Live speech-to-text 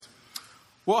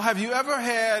Well, have you ever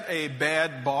had a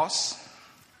bad boss?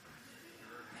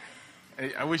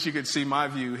 I wish you could see my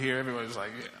view here. Everybody's like,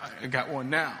 I got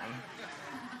one now.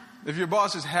 If your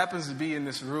boss just happens to be in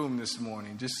this room this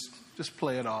morning, just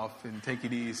play it off and take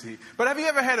it easy. But have you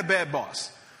ever had a bad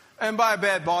boss? And by a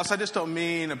bad boss, I just don't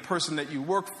mean a person that you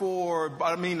work for, but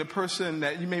I mean a person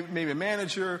that you may be a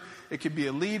manager. It could be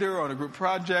a leader on a group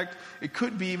project. It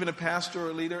could be even a pastor or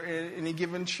a leader in any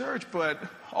given church. But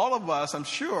all of us, I'm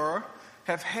sure,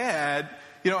 have had,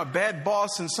 a bad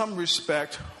boss in some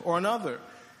respect or another.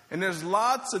 And there's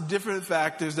lots of different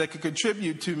factors that could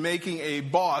contribute to making a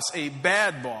boss a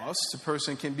bad boss. A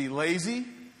person can be lazy.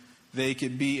 They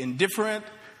can be indifferent.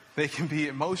 They can be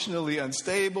emotionally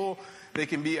unstable. They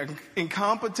can be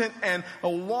incompetent, and a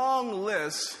long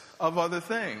list of other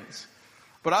things.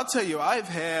 But I'll tell you, I've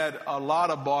had a lot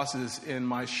of bosses in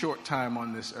my short time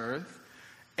on this earth,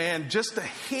 and just a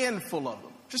handful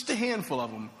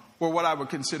of them were what I would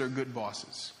consider good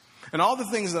bosses. And all the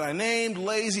things that I named,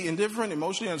 lazy, indifferent,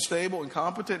 emotionally unstable,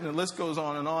 incompetent, and the list goes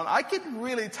on, I can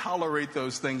really tolerate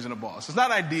those things in a boss. It's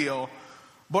not ideal,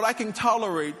 but I can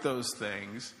tolerate those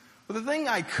things. But the thing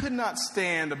I could not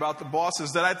stand about the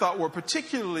bosses that I thought were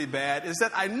particularly bad is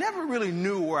that I never really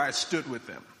knew where I stood with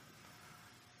them.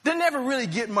 Didn't never really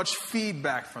get much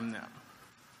feedback from them.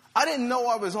 I didn't know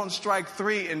I was on strike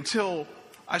 3 until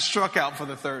I struck out for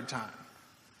the 3rd time.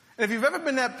 And if you've ever been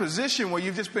in that position where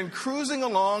you've just been cruising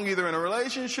along, either in a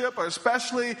relationship or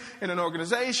especially in an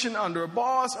organization, under a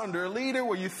boss, under a leader,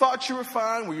 where you thought you were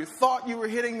fine, where you thought you were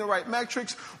hitting the right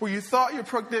metrics, where you thought your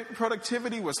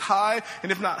productivity was high,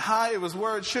 and if not high, it was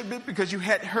where it should be because you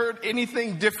hadn't heard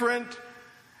anything different.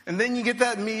 And then you get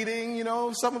that meeting,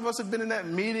 some of us have been in that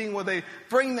meeting where they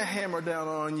bring the hammer down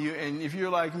on you, and if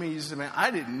you're like me, you say, man, I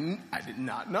did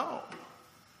not know.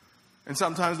 And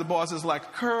sometimes the bosses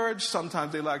lack courage.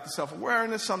 Sometimes they lack the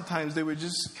self-awareness. Sometimes they were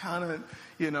just kind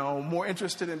of, more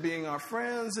interested in being our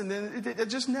friends. And then I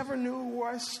just never knew where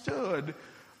I stood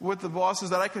with the bosses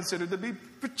that I considered to be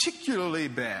particularly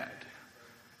bad.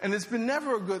 And it's been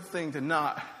never a good thing to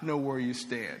not know where you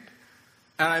stand.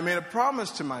 And I made a promise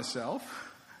to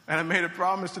myself, and I made a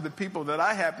promise to the people that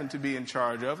I happen to be in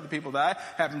charge of, the people that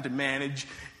I happen to manage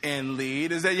and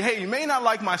lead, is that, hey, you may not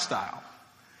like my style.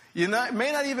 You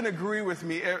may not even agree with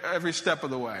me every step of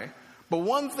the way. But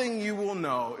one thing you will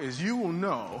know is you will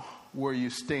know where you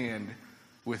stand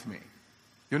with me.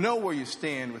 You'll know where you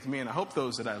stand with me. And I hope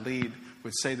those that I lead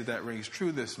would say that rings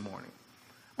true this morning.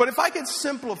 But if I could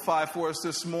simplify for us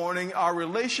this morning our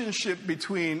relationship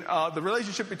between the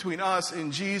relationship between us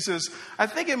and Jesus, I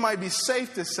think it might be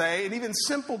safe to say, and even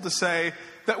simple to say,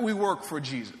 that we work for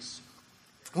Jesus.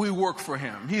 We work for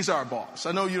him. He's our boss.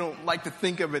 I know you don't like to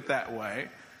think of it that way.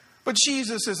 But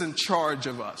Jesus is in charge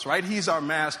of us, right? He's our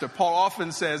master. Paul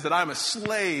often says that I'm a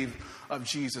slave of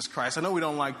Jesus Christ. I know we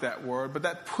don't like that word, but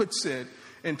that puts it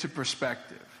into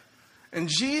perspective. And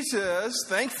Jesus,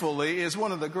 thankfully, is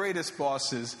one of the greatest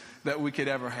bosses that we could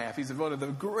ever have. He's one of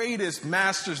the greatest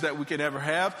masters that we could ever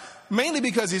have, mainly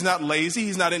because he's not lazy,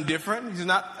 he's not indifferent, he's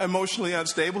not emotionally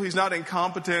unstable, he's not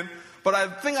incompetent. But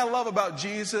the thing I love about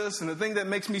Jesus, and the thing that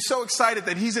makes me so excited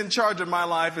that he's in charge of my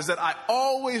life, is that I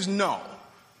always know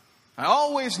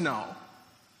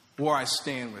where I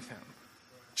stand with him.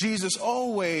 Jesus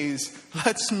always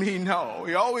lets me know.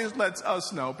 He always lets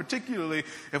us know, particularly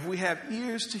if we have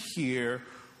ears to hear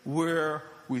where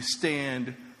we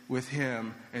stand with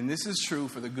him. And this is true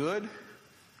for the good,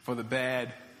 for the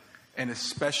bad, and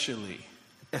especially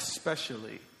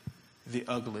the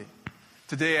ugly.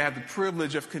 Today I have the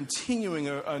privilege of continuing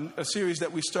a series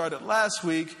that we started last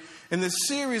week, in this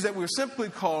series that we're simply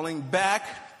calling Back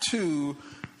to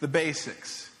the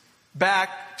Basics.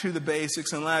 Back to the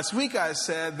basics. And last week I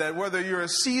said that whether you're a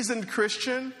seasoned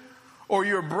Christian or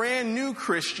you're a brand new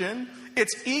Christian,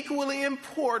 it's equally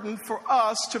important for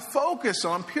us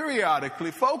to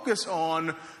periodically focus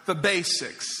on the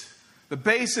basics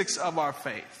of our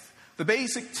faith, the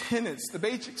basic tenets, the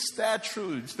basic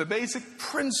statutes, the basic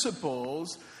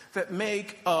principles that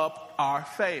make up our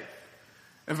faith.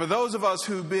 And for those of us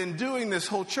who've been doing this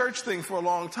whole church thing for a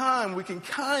long time, we can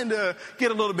kind of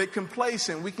get a little bit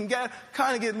complacent. We can get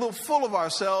a little full of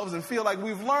ourselves and feel like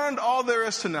we've learned all there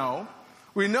is to know.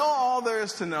 We know all there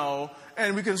is to know,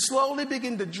 and we can slowly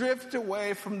begin to drift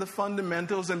away from the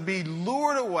fundamentals and be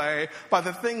lured away by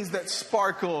the things that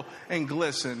sparkle and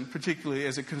glisten, particularly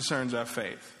as it concerns our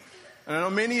faith. And I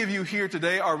know many of you here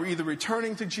today are either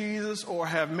returning to Jesus or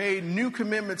have made new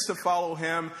commitments to follow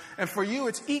him. And for you,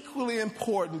 it's equally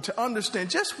important to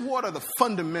understand just what are the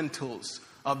fundamentals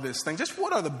of this thing. Just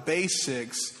what are the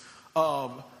basics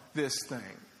of this thing.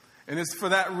 And it's for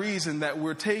that reason that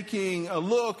we're taking a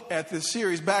look at this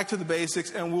series, Back to the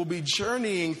Basics, and we'll be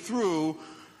journeying through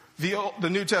the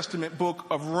New Testament book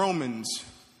of Romans,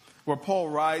 where Paul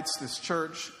writes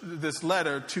this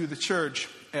letter to the church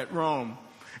at Rome.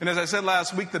 And as I said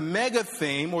last week, the mega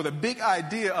theme, or the big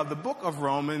idea of the book of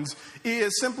Romans,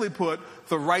 is simply put,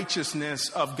 the righteousness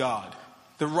of God.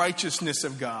 The righteousness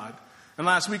of God. And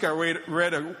last week I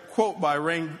read a quote by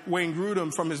Wayne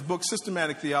Grudem from his book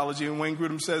Systematic Theology, and Wayne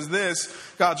Grudem says this: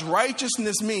 God's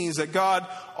righteousness means that God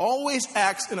always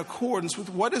acts in accordance with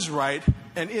what is right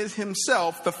and is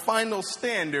himself the final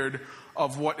standard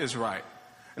of what is right.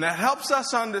 And that helps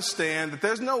us understand that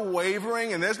there's no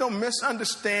wavering and there's no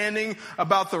misunderstanding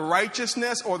about the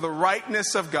righteousness or the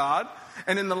rightness of God.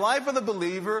 And in the life of the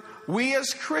believer, we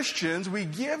as Christians, we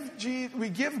give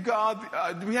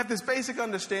God, we have this basic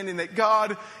understanding that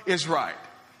God is right.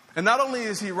 And not only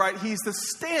is he right, he's the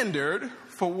standard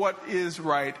for what is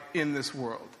right in this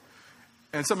world.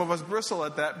 And some of us bristle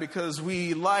at that because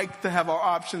we like to have our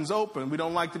options open. We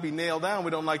don't like to be nailed down.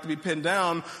 We don't like to be pinned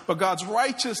down. But God's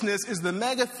righteousness is the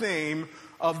mega theme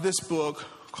of this book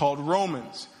called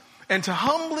Romans. And to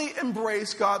humbly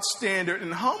embrace God's standard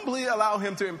and humbly allow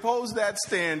him to impose that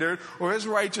standard or his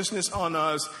righteousness on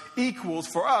us equals,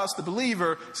 for us, the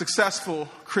believer, successful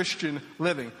Christian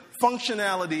living.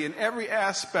 Functionality in every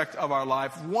aspect of our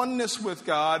life, oneness with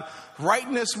God,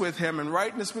 rightness with him, and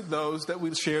rightness with those that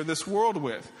we share this world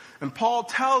with. And Paul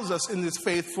tells us in this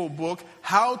faithful book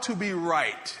how to be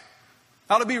right.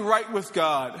 How to be right with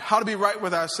God, how to be right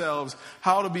with ourselves,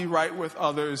 how to be right with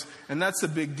others. And that's a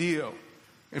big deal.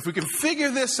 If we can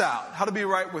figure this out, how to be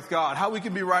right with God, how we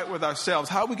can be right with ourselves,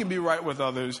 how we can be right with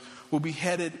others, we'll be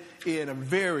headed in a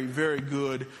very, very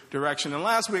good direction. And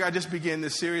last week I just began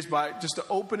this series by just the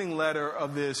opening letter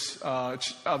of this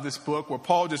book, where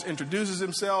Paul just introduces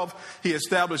himself. He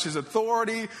establishes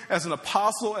authority as an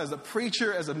apostle, as a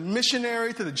preacher, as a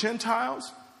missionary to the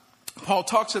Gentiles. Paul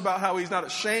talks about how he's not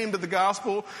ashamed of the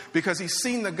gospel because he's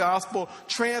seen the gospel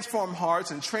transform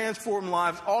hearts and transform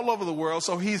lives all over the world.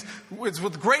 So it's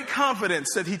with great confidence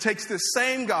that he takes this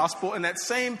same gospel and that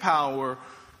same power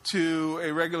to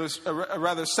a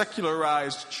rather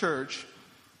secularized church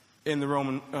in the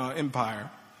Roman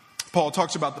Empire. Paul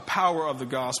talks about the power of the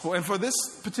gospel. And for this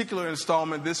particular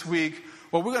installment this week,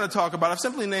 what we're going to talk about, I've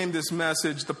simply named this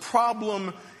message, The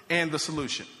Problem and the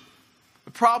Solution.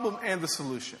 The problem and the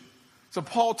solution. So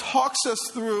Paul talks us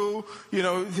through,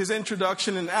 his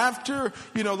introduction, and after,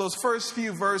 those first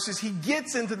few verses, he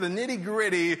gets into the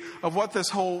nitty-gritty of what this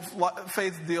whole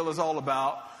faith deal is all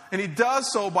about. And he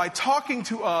does so by talking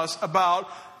to us about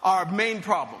our main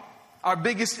problem, our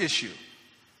biggest issue.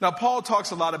 Now, Paul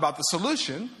talks a lot about the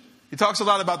solution. He talks a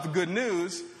lot about the good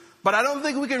news. But I don't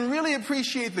think we can really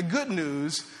appreciate the good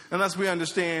news unless we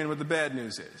understand what the bad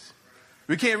news is.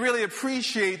 We can't really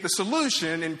appreciate the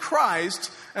solution in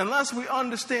Christ unless we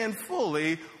understand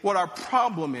fully what our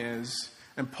problem is.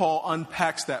 And Paul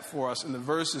unpacks that for us in the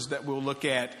verses that we'll look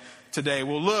at today.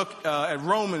 We'll look at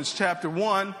Romans chapter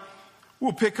 1.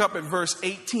 We'll pick up at verse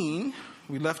 18.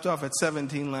 We left off at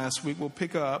 17 last week. We'll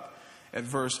pick up at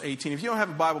verse 18. If you don't have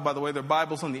a Bible, by the way, there are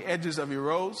Bibles on the edges of your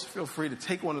rows. Feel free to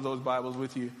take one of those Bibles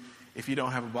with you if you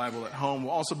don't have a Bible at home.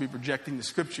 We'll also be projecting the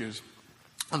scriptures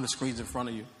on the screens in front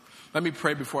of you. Let me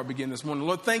pray before I begin this morning.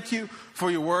 Lord, thank you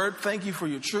for your word. Thank you for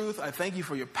your truth. I thank you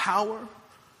for your power.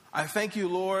 I thank you,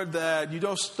 Lord, that you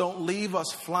just don't leave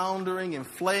us floundering and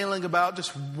flailing about,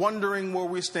 just wondering where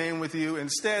we stand with you.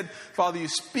 Instead, Father, you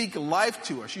speak life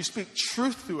to us. You speak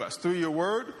truth to us through your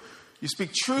word. You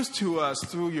speak truth to us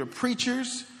through your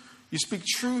preachers. You speak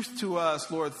truth to us,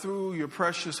 Lord, through your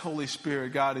precious Holy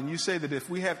Spirit, God. And you say that if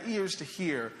we have ears to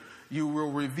hear, you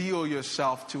will reveal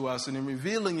yourself to us. And in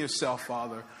revealing yourself,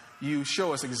 Father, you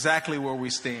show us exactly where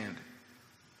we stand.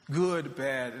 Good,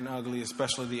 bad, and ugly,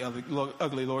 especially the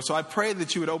ugly, Lord. So I pray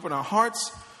that you would open our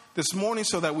hearts this morning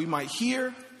so that we might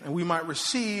hear and we might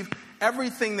receive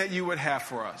everything that you would have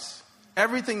for us.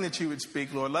 Everything that you would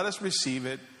speak, Lord. Let us receive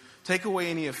it. Take away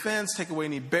any offense. Take away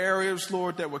any barriers,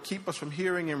 Lord, that would keep us from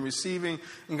hearing and receiving.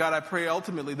 And God, I pray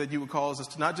ultimately that you would cause us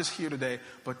to not just hear today,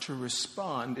 but to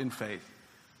respond in faith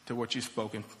to what you've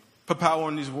spoken. Put power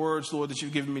on these words, Lord, that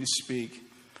you've given me to speak.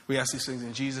 We ask these things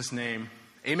in Jesus' name.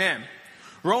 Amen.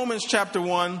 Romans chapter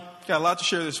 1. Got a lot to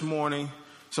share this morning,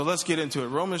 so let's get into it.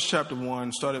 Romans chapter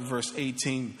 1, start at verse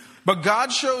 18. But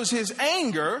God shows his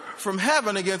anger from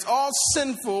heaven against all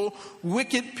sinful,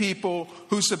 wicked people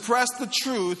who suppress the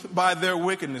truth by their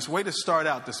wickedness. Way to start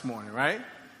out this morning, right?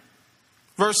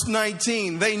 Verse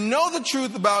 19. They know the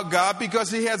truth about God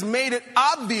because he has made it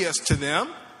obvious to them.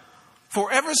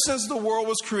 For ever since the world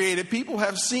was created, people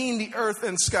have seen the earth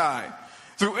and sky.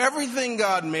 Through everything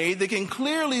God made, they can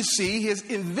clearly see his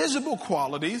invisible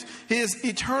qualities, his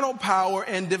eternal power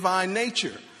and divine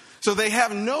nature. So they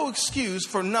have no excuse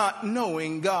for not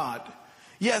knowing God.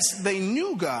 Yes, they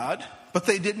knew God, but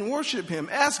they didn't worship him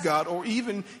as God or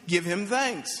even give him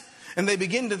thanks. And they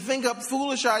begin to think up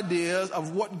foolish ideas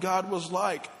of what God was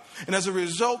like. And as a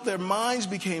result, their minds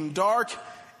became dark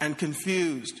and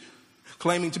confused.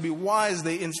 Claiming to be wise,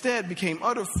 they instead became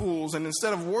utter fools. And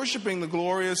instead of worshiping the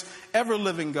glorious,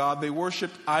 ever-living God, they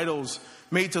worshiped idols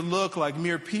made to look like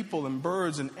mere people and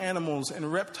birds and animals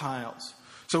and reptiles.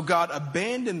 So God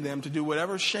abandoned them to do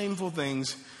whatever shameful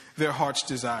things their hearts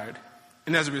desired.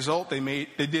 And as a result, they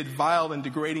did vile and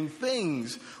degrading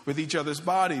things with each other's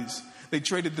bodies. They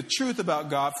traded the truth about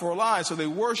God for a lie. So they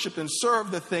worshiped and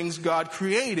served the things God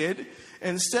created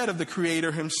instead of the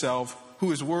Creator himself,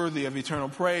 who is worthy of eternal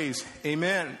praise.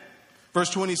 Amen.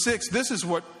 Verse 26, this is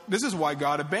why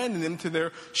God abandoned them to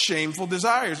their shameful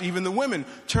desires. Even the women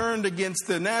turned against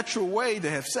the natural way to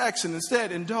have sex and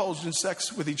instead indulged in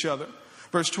sex with each other.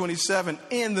 Verse 27,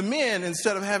 and the men,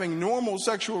 instead of having normal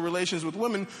sexual relations with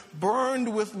women,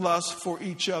 burned with lust for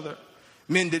each other.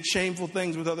 Men did shameful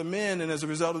things with other men, and as a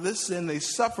result of this sin, they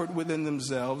suffered within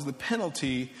themselves the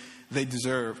penalty they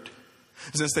deserved.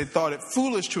 Since they thought it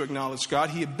foolish to acknowledge God,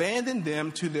 he abandoned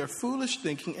them to their foolish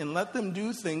thinking and let them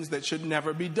do things that should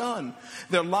never be done.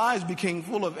 Their lives became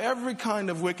full of every kind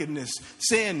of wickedness,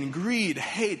 sin, greed,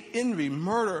 hate, envy,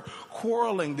 murder,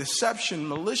 quarreling, deception,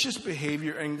 malicious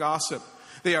behavior, and gossip.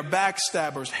 They are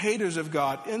backstabbers, haters of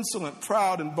God, insolent,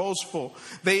 proud, and boastful.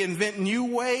 They invent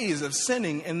new ways of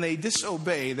sinning, and they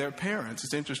disobey their parents.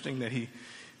 It's interesting that he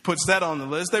puts that on the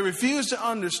list. They refuse to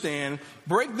understand,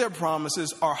 break their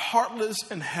promises, are heartless,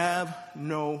 and have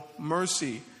no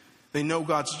mercy. They know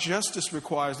God's justice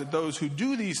requires that those who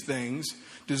do these things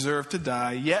deserve to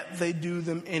die, yet they do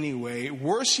them anyway.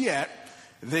 Worse yet,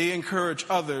 they encourage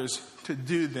others to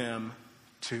do them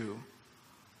too.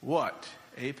 What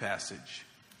a passage.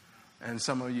 And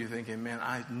some of you thinking, man,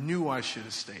 I knew I should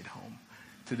have stayed home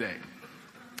today.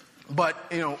 But,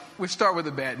 we start with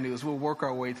the bad news. We'll work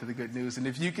our way to the good news. And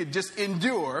if you could just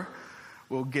endure,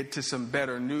 we'll get to some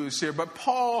better news here. But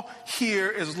Paul here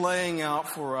is laying out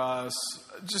for us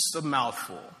just a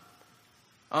mouthful.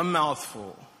 A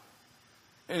mouthful.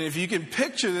 And if you can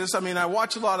picture this, I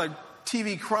watch a lot of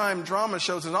TV crime drama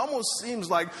shows. It almost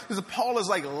seems like Paul is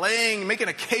like making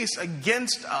a case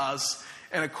against us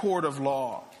in a court of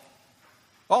law.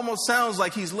 Almost sounds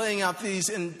like he's laying out these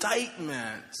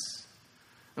indictments.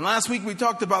 And last week we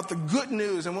talked about the good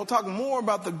news, and we'll talk more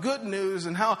about the good news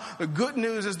and how the good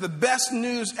news is the best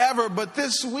news ever. But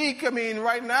this week,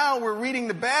 right now we're reading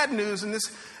the bad news, and this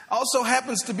also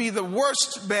happens to be the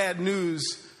worst bad news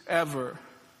ever.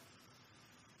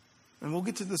 And we'll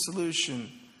get to the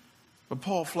solution. But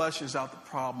Paul fleshes out the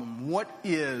problem. What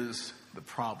is the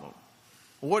problem?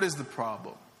 What is the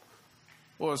problem?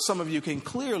 Well, as some of you can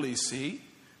clearly see,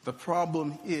 the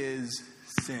problem is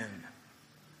sin.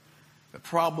 The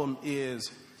problem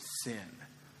is sin.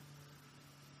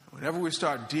 Whenever we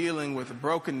start dealing with the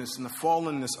brokenness and the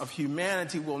fallenness of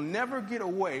humanity, we'll never get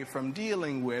away from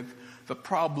dealing with the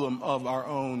problem of our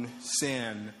own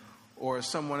sin, or as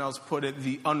someone else put it,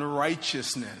 the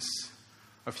unrighteousness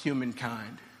of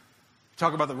humankind.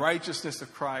 Talk about the righteousness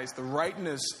of Christ, the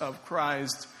rightness of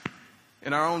Christ.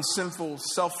 In our own sinful,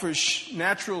 selfish,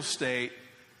 natural state,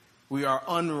 we are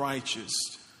unrighteous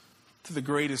to the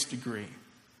greatest degree.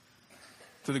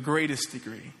 To the greatest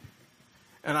degree.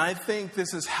 And I think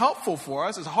this is helpful for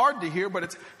us. It's hard to hear, but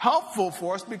it's helpful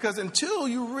for us because until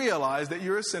you realize that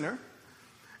you're a sinner,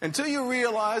 until you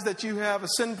realize that you have a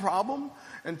sin problem,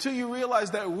 until you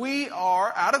realize that we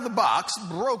are, out of the box,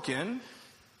 broken,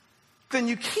 then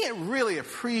you can't really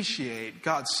appreciate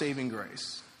God's saving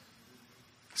grace.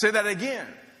 Say that again.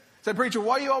 Say, preacher,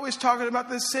 why are you always talking about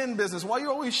this sin business? Why are you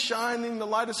always shining the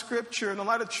light of Scripture and the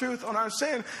light of truth on our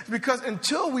sin? It's because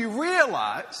until we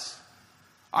realize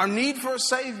our need for a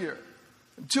Savior,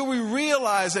 until we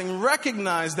realize and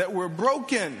recognize that we're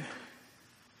broken,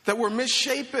 that we're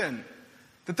misshapen,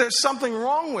 that there's something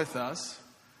wrong with us,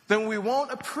 then we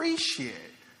won't appreciate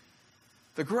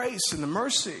the grace and the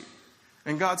mercy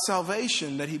and God's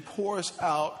salvation that He pours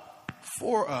out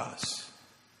for us.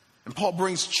 And Paul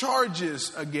brings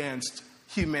charges against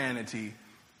humanity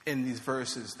in these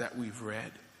verses that we've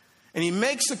read. And he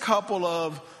makes a couple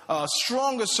of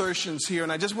strong assertions here,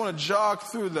 and I just want to jog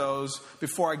through those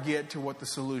before I get to what the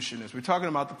solution is. We're talking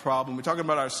about the problem. We're talking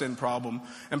about our sin problem.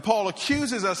 And Paul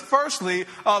accuses us, firstly,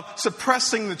 of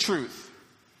suppressing the truth.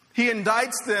 He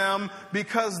indicts them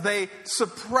because they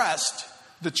suppressed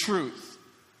the truth.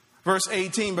 Verse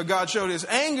 18, but God showed his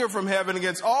anger from heaven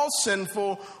against all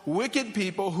sinful, wicked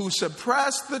people who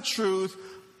suppress the truth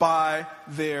by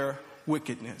their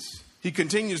wickedness. He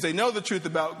continues, they know the truth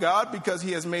about God because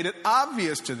he has made it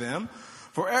obvious to them.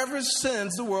 For ever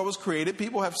since the world was created,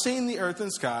 people have seen the earth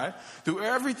and sky. Through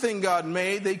everything God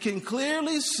made, they can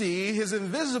clearly see his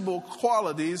invisible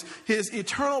qualities, his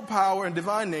eternal power and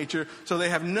divine nature, so they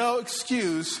have no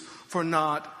excuse for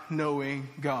not knowing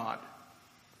God.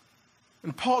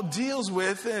 And Paul deals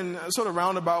with, in a sort of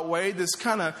roundabout way, this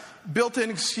kind of built-in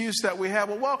excuse that we have.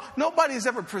 Well, nobody's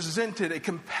ever presented a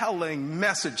compelling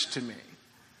message to me.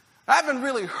 I haven't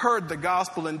really heard the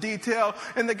gospel in detail,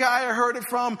 and the guy I heard it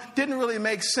from didn't really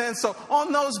make sense. So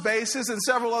on those bases and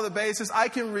several other bases, I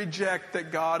can reject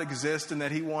that God exists and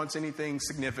that he wants anything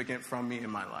significant from me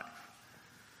in my life.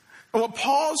 And what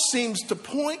Paul seems to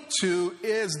point to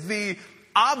is the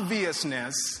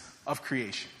obviousness of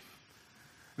creation.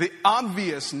 The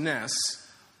obviousness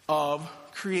of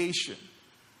creation.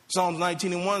 Psalms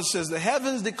 19:1 says, the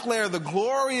heavens declare the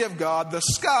glory of God, the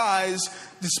skies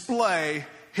display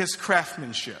his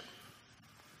craftsmanship.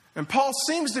 And Paul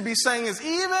seems to be saying is,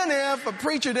 even if a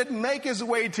preacher didn't make his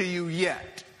way to you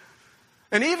yet,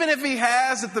 and even if he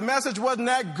has, if the message wasn't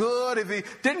that good, if he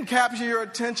didn't capture your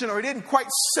attention, or he didn't quite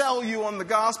sell you on the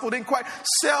gospel, didn't quite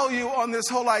sell you on this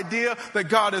whole idea that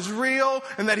God is real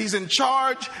and that he's in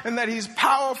charge and that he's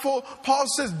powerful, Paul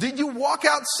says, did you walk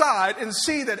outside and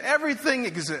see that everything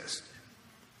exists?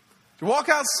 To walk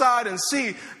outside and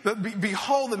see,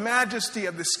 behold the majesty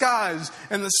of the skies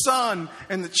and the sun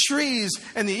and the trees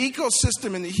and the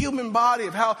ecosystem and the human body,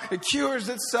 of how it cures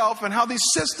itself and how these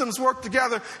systems work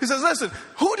together. He says, listen,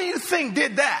 who do you think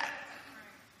did that?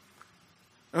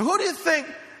 And who do you think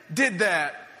did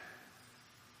that?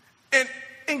 And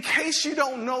in case you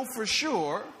don't know for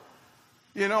sure,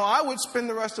 I would spend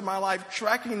the rest of my life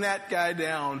tracking that guy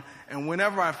down, and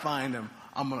whenever I find him,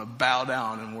 I'm going to bow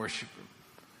down and worship him.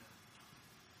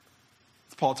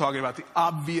 Paul talking about the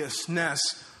obviousness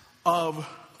of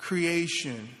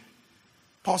creation.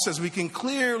 Paul says we can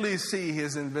clearly see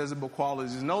his invisible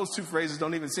qualities. And those two phrases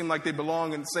don't even seem like they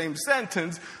belong in the same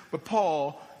sentence, but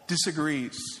Paul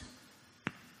disagrees.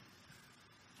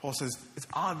 Paul says it's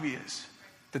obvious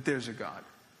that there's a God.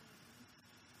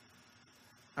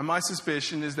 And my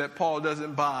suspicion is that Paul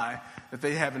doesn't buy that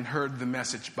they haven't heard the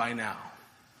message by now.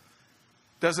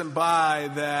 Doesn't buy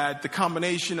that the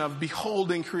combination of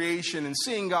beholding creation and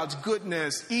seeing God's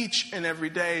goodness each and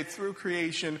every day through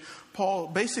creation, Paul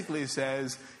basically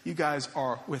says, you guys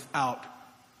are without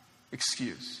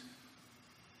excuse.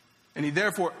 And he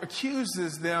therefore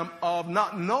accuses them of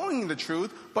not knowing the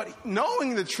truth, but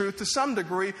knowing the truth to some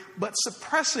degree, but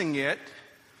suppressing it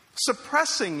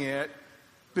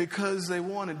because they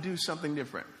want to do something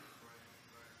different.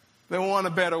 They want a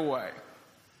better way.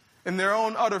 In their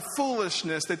own utter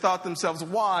foolishness, they thought themselves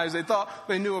wise. They thought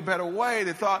they knew a better way.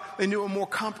 They thought they knew a more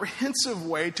comprehensive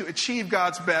way to achieve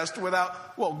God's best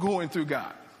without, going through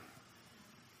God.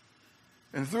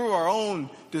 And through our own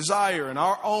desire and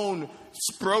our own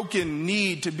broken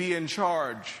need to be in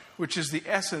charge, which is the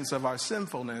essence of our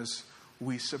sinfulness,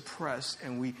 we suppress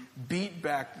and we beat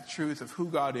back the truth of who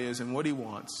God is and what he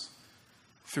wants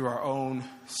through our own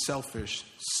selfish,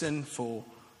 sinful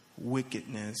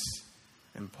wickedness.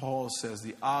 And Paul says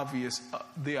the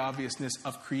obviousness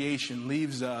of creation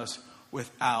leaves us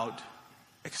without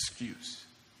excuse.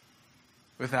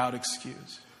 Without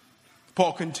excuse.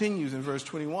 Paul continues in verse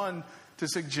 21 to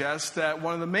suggest that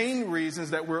one of the main reasons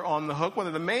that we're on the hook, one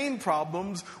of the main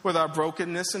problems with our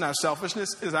brokenness and our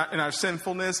selfishness and our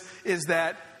sinfulness is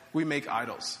that we make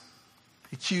idols.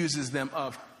 He accuses them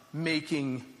of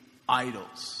making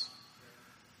idols.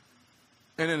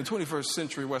 And in the 21st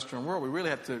century Western world, we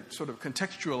really have to sort of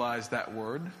contextualize that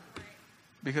word.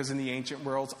 Because in the ancient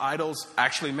worlds, idols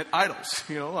actually meant idols.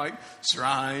 Like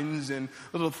shrines and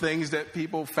little things that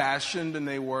people fashioned and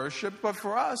they worshiped. But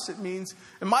for us, it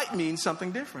might mean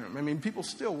something different. I mean, people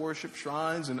still worship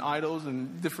shrines and idols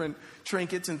and different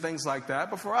trinkets and things like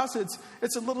that. But for us,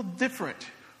 it's a little different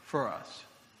for us.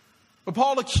 But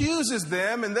Paul accuses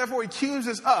them, and therefore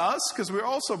accuses us, because we're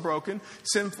also broken,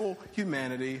 sinful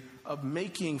humanity, of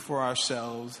making for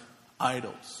ourselves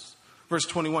idols. Verse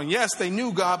 21, yes, they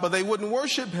knew God, but they wouldn't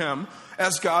worship him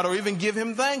as God or even give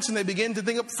him thanks. And they began to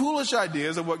think up foolish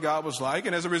ideas of what God was like.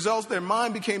 And as a result, their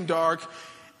mind became dark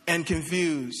and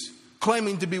confused.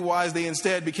 Claiming to be wise, they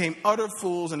instead became utter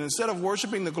fools. And instead of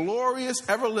worshiping the glorious,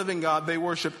 ever-living God, they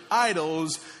worshiped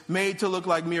idols made to look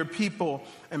like mere people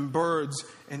and birds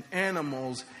and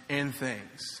animals and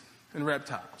things and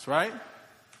reptiles, right?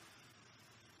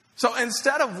 So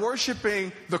instead of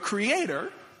worshiping the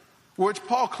Creator, which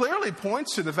Paul clearly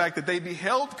points to the fact that they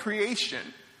beheld creation.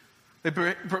 They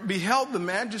beheld the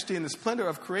majesty and the splendor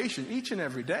of creation each and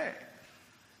every day.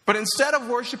 But instead of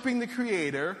worshiping the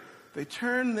Creator, they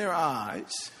turned their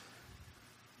eyes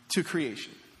to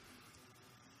creation.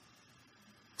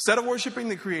 Instead of worshiping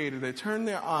the Creator, they turned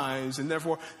their eyes, and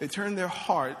therefore they turned their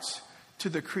hearts to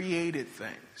the created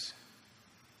things.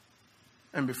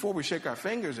 And before we shake our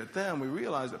fingers at them, we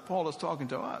realize that Paul is talking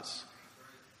to us.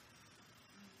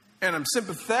 And I'm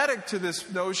sympathetic to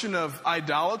this notion of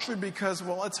idolatry because,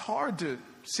 well, it's hard to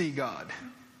see God,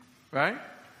 right?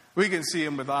 We can see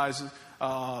Him with eyes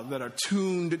that are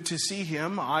tuned to see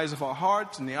Him, eyes of our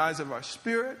hearts and the eyes of our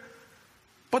spirit.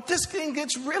 But this thing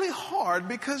gets really hard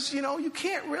because, you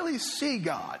can't really see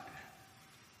God.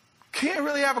 Can't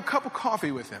really have a cup of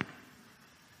coffee with Him.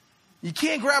 You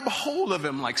can't grab a hold of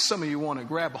Him like some of you want to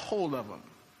grab a hold of Him.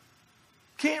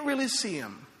 Can't really see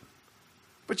Him.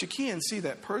 But you can see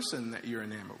that person that you're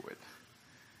enamored with.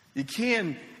 You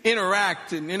can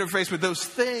interact and interface with those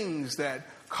things that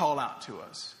call out to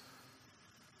us.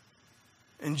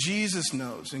 And Jesus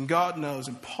knows, and God knows,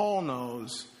 and Paul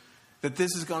knows that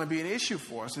this is going to be an issue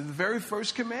for us. It's the very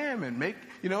first commandment.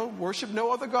 Worship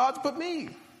no other gods but me.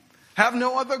 Have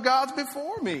no other gods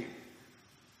before me.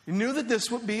 He knew that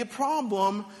this would be a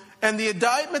problem. And the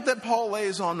indictment that Paul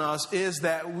lays on us is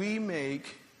that we've made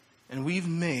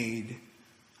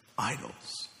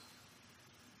idols.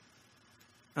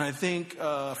 And I think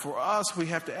for us, we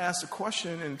have to ask the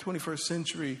question in the 21st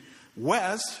century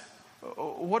West,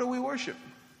 what do we worship?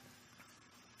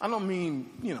 I don't mean,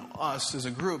 us as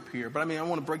a group here, but I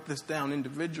want to break this down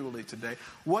individually today.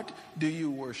 What do you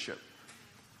worship?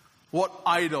 What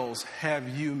idols have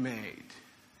you made?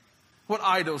 What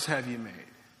idols have you made?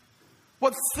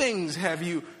 What things have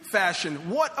you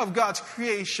fashioned? What of God's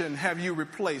creation have you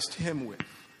replaced Him with?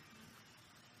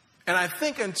 And I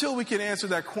think until we can answer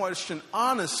that question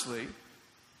honestly,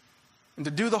 and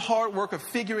to do the hard work of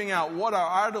figuring out what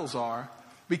our idols are,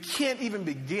 we can't even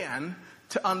begin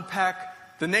to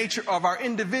unpack the nature of our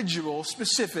individual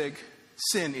specific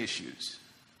sin issues.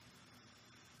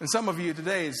 And some of you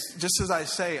today, just as I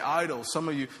say idols,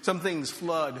 some things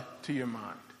flood to your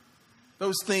mind.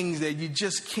 Those things that you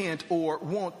just can't or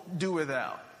won't do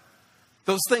without.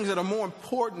 Those things that are more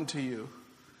important to you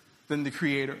than the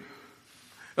Creator.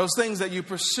 Those things that you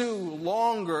pursue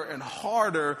longer and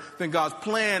harder than God's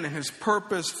plan and His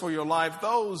purpose for your life.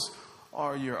 Those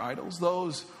are your idols.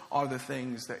 Those are the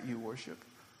things that you worship.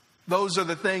 Those are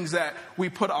the things that we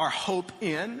put our hope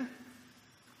in.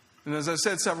 And as I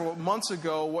said several months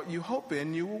ago, what you hope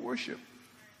in, you will worship.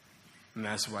 And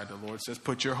that's why the Lord says,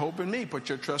 put your hope in me, put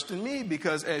your trust in me,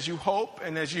 because as you hope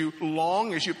and as you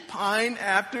long, as you pine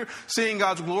after seeing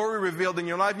God's glory revealed in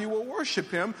your life, you will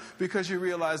worship Him because you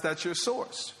realize that's your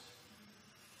source.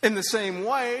 In the same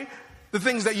way, the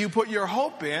things that you put your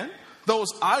hope in, those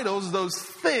idols, those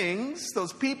things,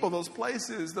 those people, those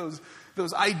places,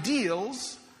 those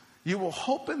ideals, you will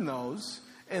hope in those,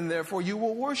 and therefore you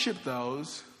will worship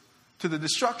those to the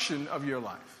destruction of your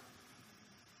life.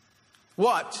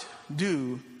 What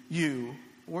do you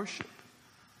worship?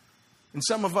 And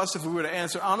some of us, if we were to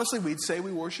answer honestly, we'd say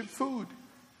we worship food.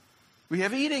 We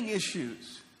have eating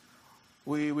issues.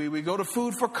 We go to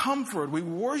food for comfort. We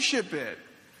worship it.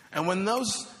 And when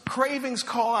those cravings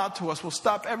call out to us, we'll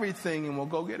stop everything and we'll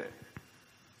go get it.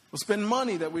 We'll spend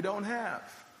money that we don't have.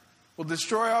 We'll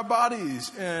destroy our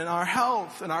bodies and our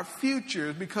health and our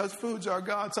futures because food's our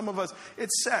God. Some of us,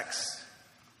 it's sex.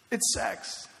 It's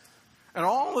sex. And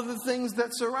all of the things that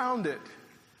surround it.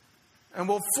 And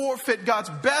we'll forfeit God's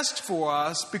best for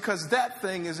us because that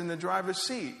thing is in the driver's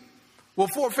seat. We'll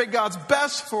forfeit God's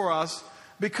best for us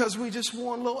because we just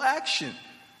want a little action.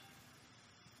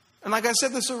 And like I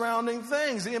said, the surrounding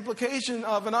things, the implication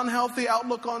of an unhealthy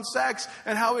outlook on sex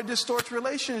and how it distorts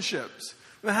relationships,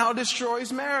 and how it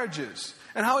destroys marriages,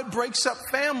 and how it breaks up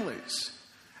families,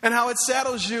 and how it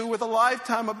saddles you with a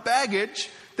lifetime of baggage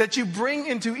that you bring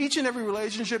into each and every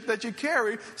relationship that you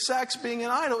carry. Sex, being an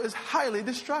idol, is highly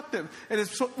destructive. It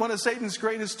is one of Satan's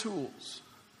greatest tools.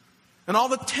 And all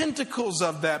the tentacles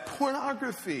of that,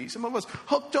 pornography. Some of us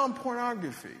hooked on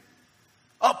pornography.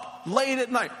 Up late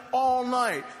at night, all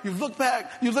night. You've looked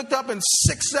back, you've looked up and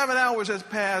 6-7 hours has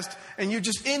passed and you're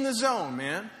just in the zone,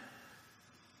 man.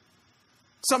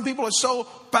 Some people are so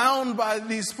bound by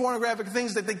these pornographic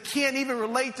things that they can't even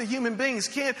relate to human beings,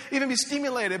 can't even be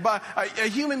stimulated by a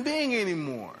human being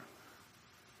anymore.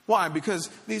 Why? Because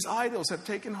these idols have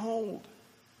taken hold.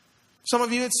 Some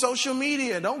of you, it's social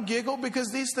media. Don't giggle because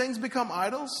these things become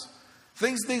idols.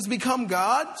 Things become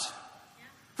gods.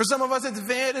 For some of us, it's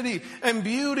vanity and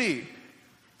beauty.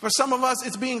 For some of us,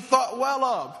 it's being thought well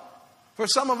of. For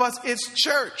some of us, it's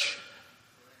church.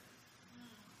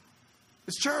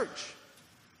 It's church.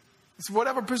 It's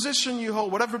whatever position you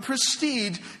hold, whatever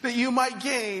prestige that you might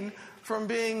gain from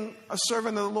being a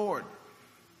servant of the Lord.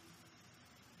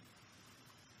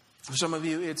 For some of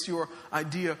you, it's your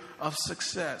idea of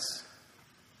success.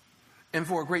 And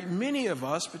for a great many of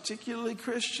us, particularly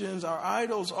Christians, our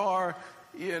idols are,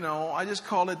 I just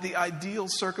call it the ideal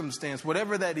circumstance,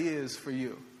 whatever that is for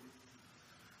you.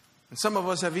 And some of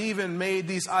us have even made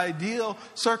these ideal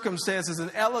circumstances and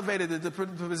elevated it to the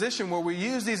position where we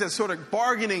use these as sort of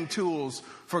bargaining tools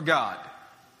for God.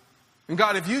 And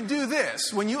God, if you do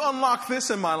this, when you unlock this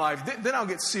in my life, then I'll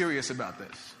get serious about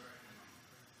this.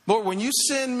 Lord, when you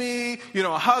send me,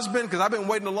 a husband, because I've been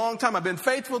waiting a long time, I've been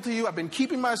faithful to you, I've been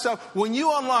keeping myself. When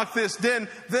you unlock this, then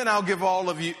I'll give all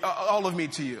of me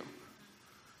to you.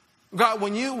 God,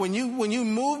 when you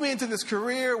move me into this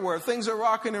career where things are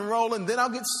rocking and rolling, then I'll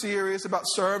get serious about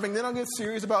serving. Then I'll get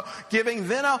serious about giving.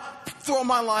 Then I'll throw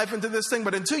my life into this thing.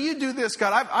 But until you do this,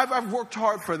 God, I've worked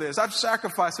hard for this. I've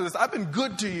sacrificed for this. I've been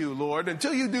good to you, Lord.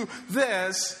 Until you do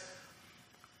this,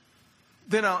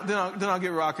 then I'll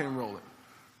get rocking and rolling.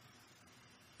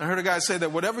 I heard a guy say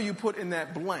that whatever you put in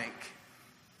that blank,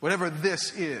 whatever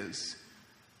this is,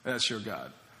 that's your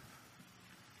God.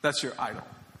 That's your idol.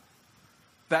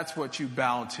 That's what you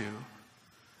bow to.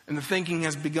 And the thinking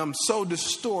has become so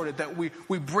distorted that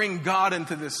we bring God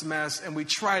into this mess and we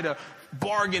try to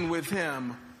bargain with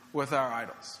Him with our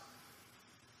idols.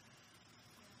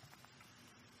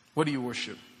 What do you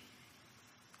worship?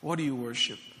 What do you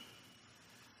worship?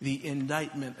 The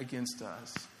indictment against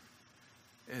us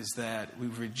is that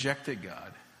we've rejected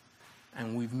God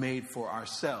and we've made for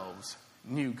ourselves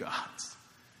new gods.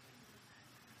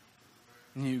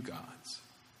 New gods.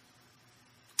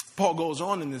 Paul goes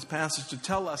on in this passage to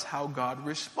tell us how God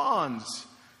responds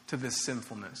to this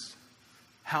sinfulness,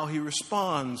 how He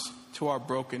responds to our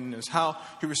brokenness, how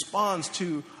He responds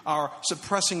to our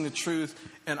suppressing the truth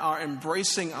and our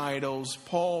embracing idols.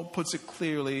 Paul puts it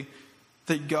clearly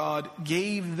that God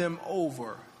gave them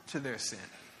over to their sin.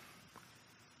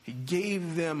 He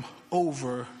gave them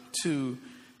over to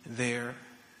their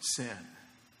sin.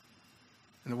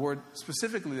 And the word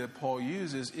specifically that Paul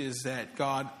uses is that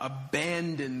God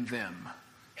abandoned them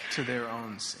to their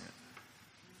own sin.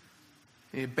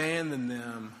 He abandoned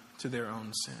them to their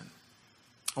own sin.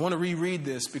 I want to reread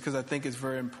this because I think it's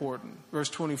very important. Verse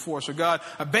 24. So God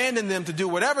abandoned them to do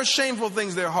whatever shameful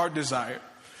things their heart desired.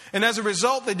 And as a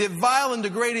result, they did vile and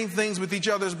degrading things with each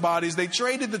other's bodies. They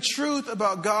traded the truth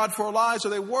about God for a lie, so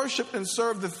they worshiped and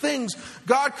served the things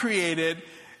God created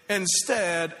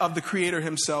instead of the Creator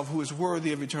Himself, who is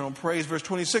worthy of eternal praise. Verse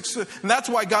 26, and that's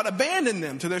why God abandoned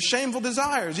them to their shameful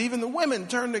desires. Even the women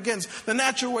turned against the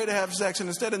natural way to have sex and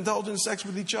instead indulged in sex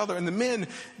with each other. And the men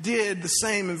did the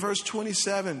same in verse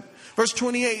 27. Verse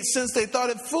 28, since they thought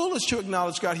it foolish to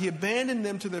acknowledge God, He abandoned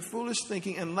them to their foolish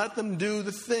thinking and let them do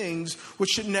the things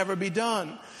which should never be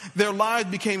done. Their lives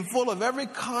became full of every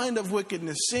kind of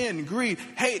wickedness, sin, greed,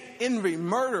 hate, envy,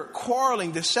 murder,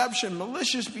 quarreling, deception,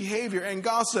 malicious behavior, and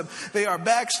gossip. They are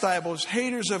backstabbers,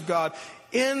 haters of God,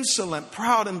 insolent,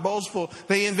 proud, and boastful.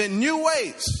 They invent new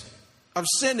ways of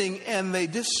sinning and they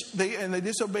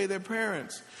disobey their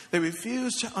parents. They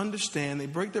refuse to understand. They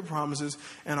break their promises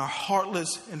and are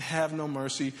heartless and have no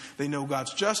mercy. They know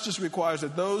God's justice requires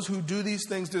that those who do these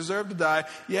things deserve to die,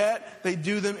 yet they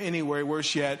do them anyway.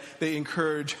 Worse yet, they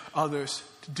encourage others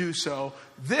to do so.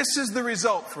 This is the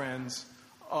result, friends,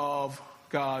 of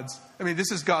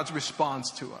this is God's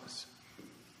response to us.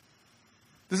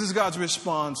 This is God's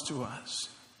response to us.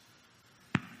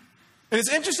 And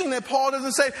it's interesting that Paul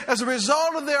doesn't say, as a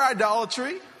result of their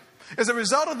idolatry, as a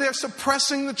result of their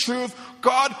suppressing the truth,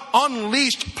 God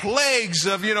unleashed plagues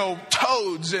of,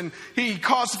 toads, and He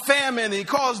caused famine, and He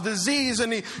caused disease,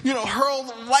 and He,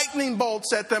 hurled lightning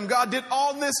bolts at them. God did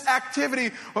all this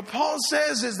activity. What Paul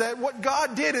says is that what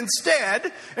God did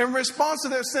instead, in response to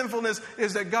their sinfulness,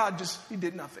 is that God He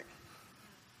did nothing.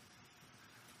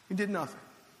 He did nothing.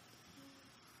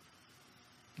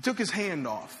 He took His hand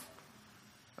off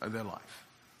of their life.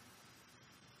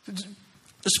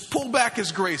 Just pull back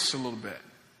His grace a little bit.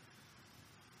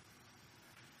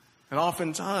 And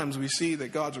oftentimes we see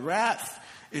that God's wrath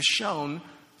is shown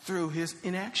through His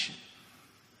inaction.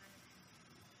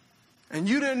 And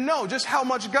you didn't know just how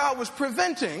much God was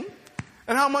preventing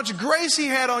and how much grace He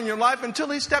had on your life until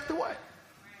He stepped away.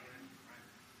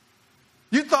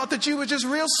 You thought that you were just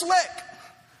real slick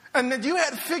and that you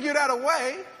had figured out a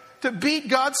way to beat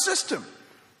God's system.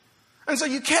 And so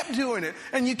you kept doing it,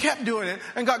 and you kept doing it,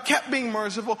 and God kept being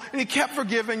merciful, and He kept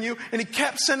forgiving you, and He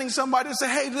kept sending somebody to say,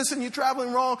 hey, listen, you're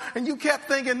traveling wrong, and you kept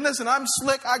thinking, listen, I'm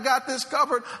slick, I got this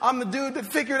covered, I'm the dude that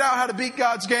figured out how to beat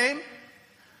God's game.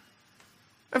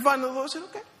 And finally the Lord said,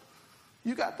 okay,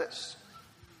 you got this.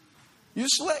 You're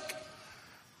slick.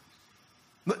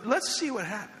 Let's see what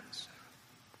happens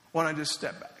when I just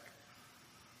step back.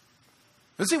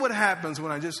 Let's see what happens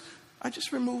when I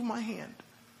just remove my hand.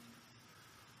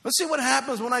 Let's see what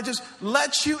happens when I just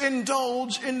let you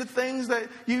indulge in the things that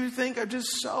you think are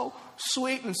just so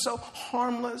sweet and so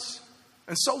harmless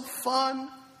and so fun.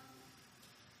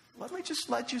 Let me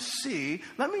just let you see.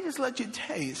 Let me just let you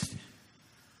taste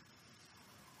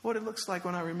what it looks like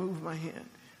when I remove my hand.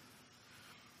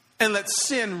 And let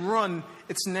sin run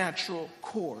its natural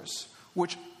course,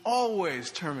 which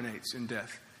always terminates in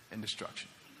death and destruction.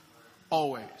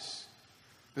 Always.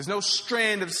 There's no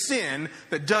strand of sin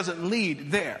that doesn't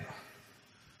lead there.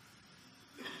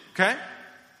 Okay?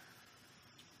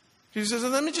 He says,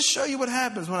 let me just show you what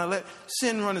happens when I let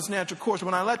sin run its natural course.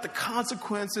 When I let the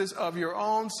consequences of your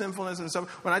own sinfulness and stuff,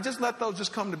 when I just let those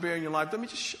just come to bear in your life, let me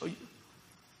just show you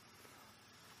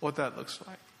what that looks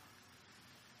like.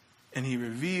 And he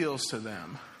reveals to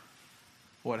them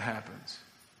what happens.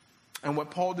 And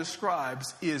what Paul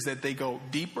describes is that they go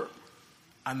deeper,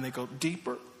 and they go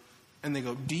deeper, and they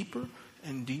go deeper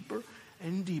and deeper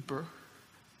and deeper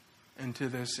into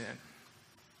their sin.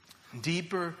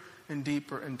 Deeper and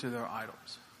deeper into their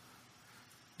idols.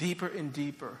 Deeper and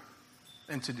deeper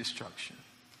into destruction.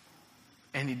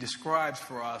 And he describes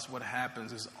for us what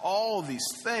happens is all these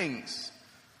things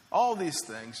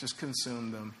just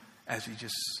consume them as he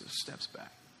just steps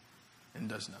back and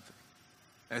does nothing.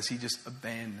 As he just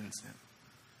abandons them.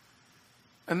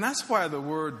 And that's why the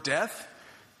word death,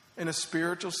 in a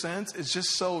spiritual sense, is just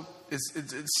so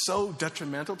it's so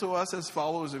detrimental to us as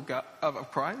followers of God,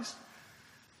 of Christ.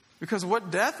 Because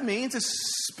what death means is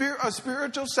a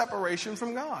spiritual separation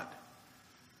from God.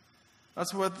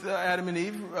 That's what Adam and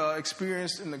Eve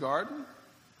experienced in the garden.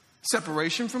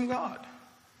 Separation from God.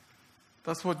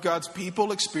 That's what God's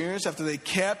people experienced after they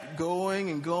kept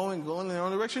going and going and going in their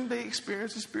own direction. They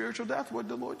experienced a spiritual death. What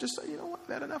did the Lord just say? You know what?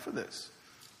 I've had enough of this.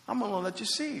 I'm going to let you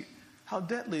see how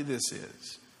deadly this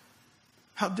is.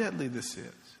 How deadly this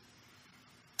is.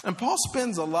 And Paul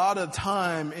spends a lot of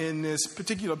time in this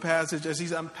particular passage as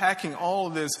he's unpacking all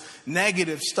of this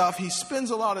negative stuff. He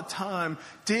spends a lot of time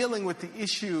dealing with the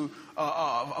issue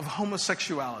of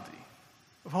homosexuality.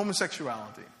 Of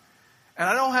homosexuality. And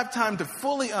I don't have time to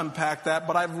fully unpack that,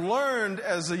 but I've learned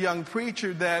as a young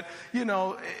preacher that, you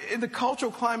know, in the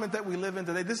cultural climate that we live in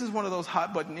today, this is one of those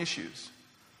hot button issues.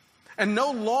 And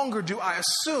no longer do I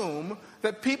assume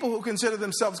that people who consider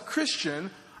themselves Christian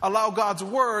allow God's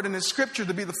word and His scripture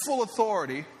to be the full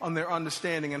authority on their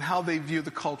understanding and how they view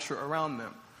the culture around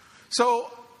them.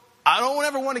 So I don't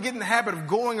ever want to get in the habit of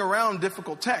going around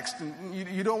difficult text. And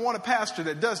you don't want a pastor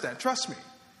that does that, trust me.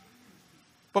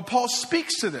 But Paul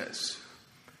speaks to this.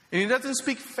 And he doesn't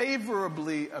speak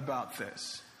favorably about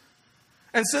this.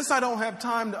 And since I don't have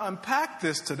time to unpack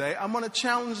this today, I'm going to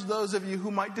challenge those of you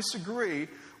who might disagree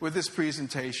with this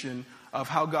presentation of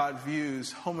how God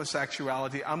views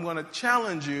homosexuality. I'm going to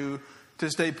challenge you to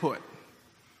stay put.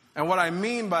 And what I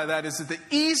mean by that is that the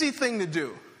easy thing to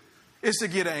do is to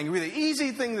get angry. The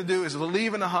easy thing to do is to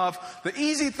leave in a huff. The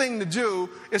easy thing to do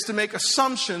is to make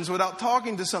assumptions without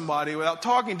talking to somebody, without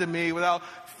talking to me, without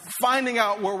finding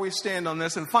out where we stand on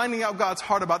this and finding out God's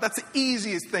heart about it. That's the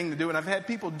easiest thing to do. And I've had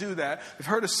people do that. They've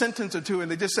heard a sentence or two and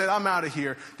they just said, I'm out of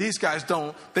here. These guys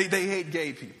don't. They hate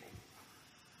gay people.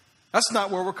 That's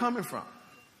not where we're coming from.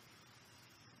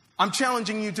 I'm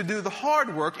challenging you to do the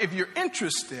hard work if you're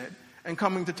interested in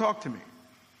coming to talk to me.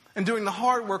 And doing the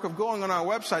hard work of going on our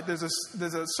website,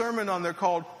 there's a sermon on there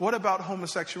called What About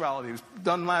Homosexuality? It was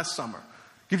done last summer.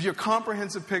 Gives you a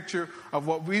comprehensive picture of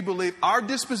what we believe our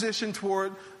disposition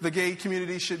toward the gay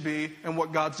community should be and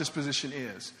what God's disposition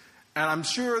is. And I'm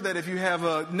sure that if you have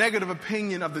a negative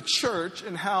opinion of the church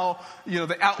and how,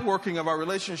 the outworking of our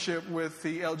relationship with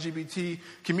the LGBT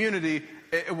community,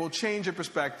 it will change your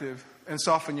perspective and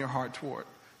soften your heart toward.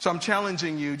 So I'm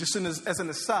challenging you, just as an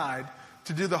aside,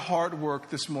 to do the hard work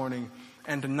this morning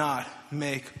and to not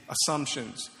make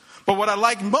assumptions. But what I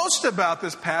like most about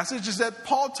this passage is that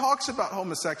Paul talks about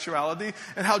homosexuality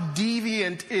and how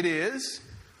deviant it is.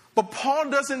 But Paul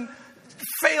doesn't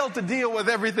fail to deal with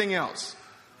everything else.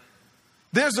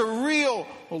 There's a real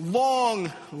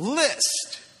long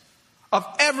list of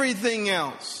everything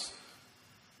else.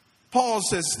 Paul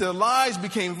says their lives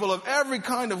became full of every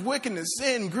kind of wickedness,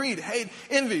 sin, greed, hate,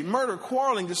 envy, murder,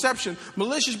 quarreling, deception,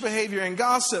 malicious behavior, and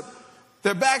gossip.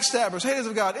 They're backstabbers, haters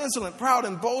of God, insolent, proud,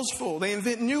 and boastful. They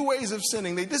invent new ways of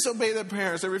sinning. They disobey their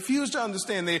parents. They refuse to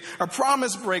understand. They are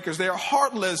promise breakers. They are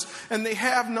heartless, and they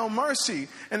have no mercy.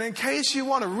 And in case you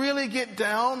want to really get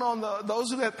down on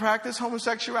those that practice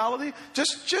homosexuality,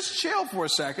 just chill for a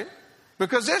second,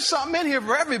 because there's something in here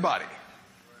for everybody.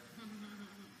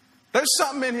 There's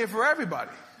something in here for everybody.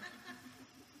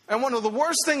 And one of the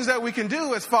worst things that we can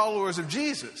do as followers of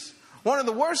Jesus, one of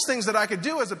the worst things that I could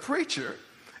do as a preacher,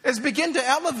 is begin to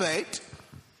elevate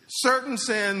certain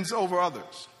sins over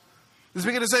others. Is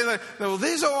begin to say that, well,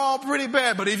 these are all pretty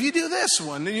bad, but if you do this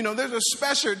one, then, there's a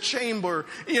special chamber,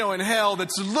 in hell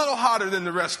that's a little hotter than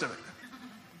the rest of it.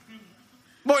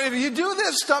 But if you do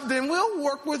this stuff, then we'll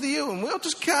work with you, and we'll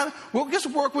just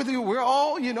work with you. We're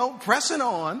all, pressing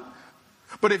on.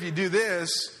 But if you do this,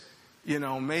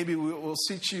 maybe we'll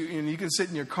seat you, and you can sit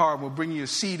in your car, and we'll bring you a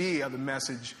CD of the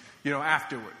message,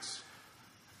 afterwards.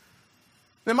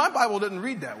 Then my Bible doesn't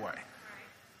read that way.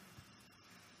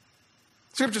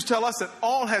 Scriptures tell us that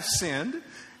all have sinned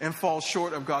and fall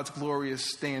short of God's glorious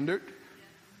standard.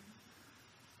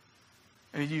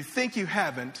 And if you think you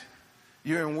haven't,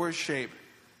 you're in worse shape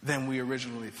than we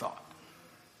originally thought.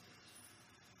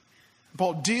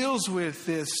 Paul deals with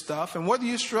this stuff, and whether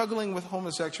you're struggling with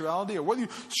homosexuality or whether you're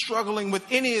struggling with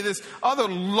any of this other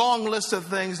long list of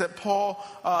things that Paul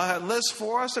lists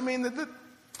for us, the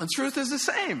truth is the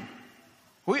same.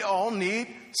 We all need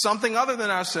something other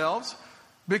than ourselves,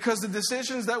 because the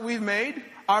decisions that we've made,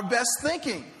 our best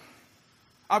thinking,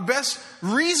 our best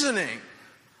reasoning,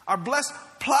 our best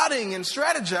plotting and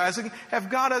strategizing have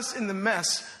got us in the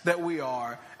mess that we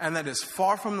are, and that is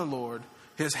far from the Lord.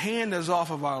 His hand is off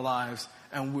of our lives,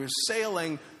 and we're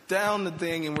sailing down the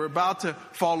thing, and we're about to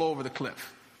fall over the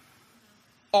cliff.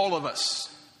 All of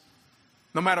us,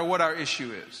 no matter what our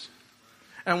issue is.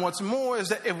 And what's more is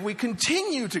that if we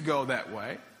continue to go that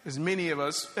way, as many of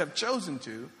us have chosen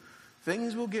to,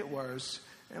 things will get worse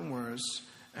and worse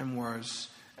and worse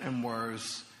and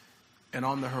worse. And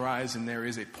on the horizon, there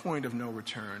is a point of no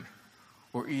return,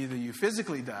 where either you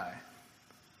physically die,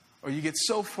 or you get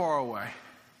so far away,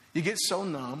 you get so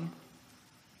numb,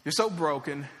 you're so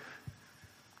broken,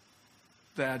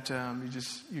 that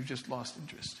you've just lost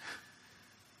interest.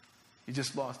 You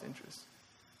just lost interest.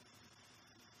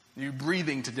 You're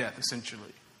breathing to death,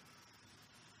 essentially.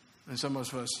 And some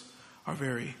of us are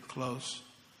very close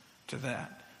to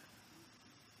that.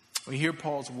 We hear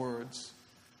Paul's words.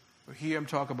 We hear him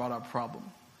talk about our problem.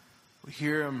 We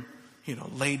hear him,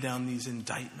 lay down these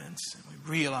indictments. And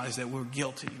we realize that we're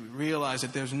guilty. We realize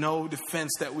that there's no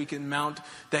defense that we can mount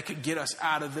that could get us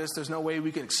out of this. There's no way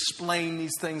we can explain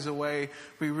these things away.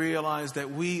 We realize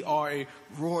that we are a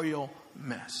royal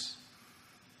mess.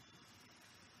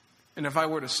 And if I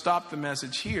were to stop the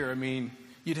message here,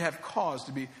 you'd have cause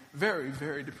to be very,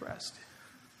 very depressed.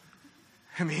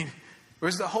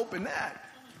 Where's the hope in that?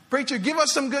 Preacher, give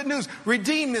us some good news.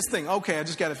 Redeem this thing. Okay, I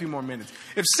just got a few more minutes.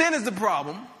 If sin is the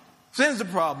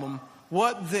problem,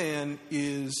 what then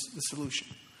is the solution?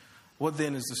 What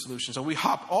then is the solution? So we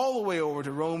hop all the way over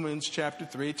to Romans chapter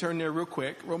 3. Turn there real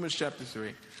quick. Romans chapter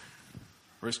 3,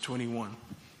 verse 21.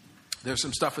 There's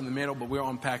some stuff in the middle, but we'll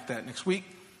unpack that next week.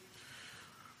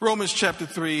 Romans chapter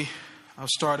 3, I'll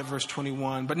start at verse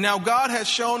 21. But now God has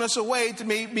shown us a way to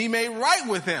be made right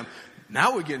with him.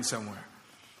 Now we're getting somewhere.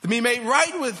 To be made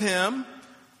right with him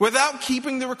without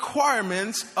keeping the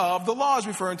requirements of the laws,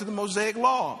 referring to the Mosaic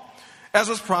law, as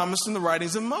was promised in the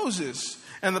writings of Moses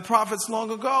and the prophets long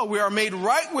ago. We are made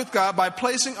right with God by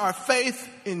placing our faith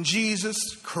in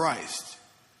Jesus Christ.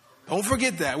 Don't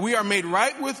forget that. We are made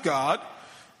right with God,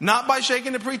 not by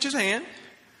shaking the preacher's hand,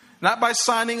 not by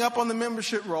signing up on the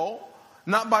membership roll,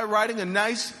 not by writing a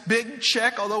nice big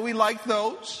check, although we like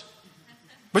those.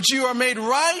 But you are made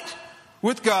right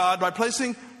with God by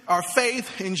placing our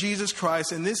faith in Jesus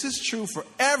Christ. And this is true for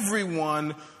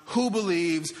everyone who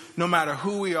believes, no matter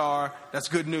who we are. That's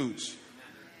good news.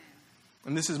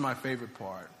 And this is my favorite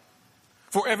part.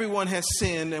 For everyone has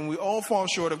sinned, and we all fall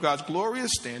short of God's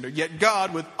glorious standard. Yet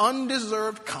God, with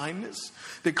undeserved kindness,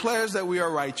 declares that we are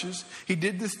righteous. He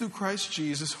did this through Christ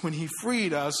Jesus when he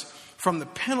freed us from the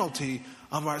penalty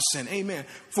of our sin. Amen.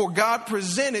 For God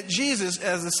presented Jesus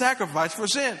as the sacrifice for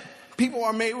sin. People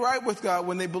are made right with God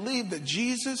when they believe that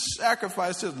Jesus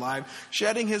sacrificed his life,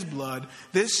 shedding his blood.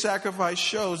 This sacrifice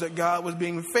shows that God was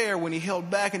being fair when he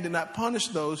held back and did not punish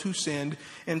those who sinned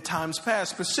in times past.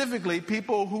 Specifically,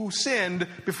 people who sinned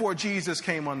before Jesus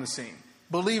came on the scene.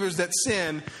 Believers that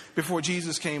sinned before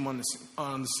Jesus came on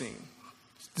the scene.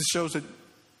 This shows that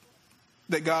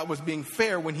that God was being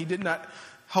fair when he did not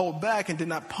hold back and did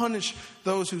not punish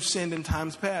those who sinned in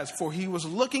times past. For he was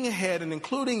looking ahead and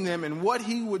including them in what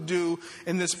he would do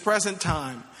in this present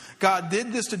time. God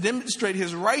did this to demonstrate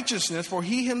his righteousness, for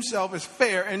he himself is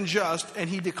fair and just, and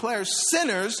he declares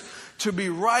sinners to be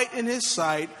right in his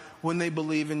sight when they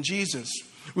believe in Jesus.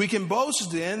 We can boast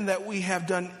then that we have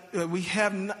done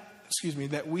anything.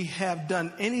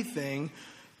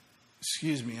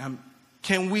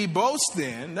 Can we boast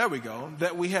then,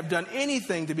 that we have done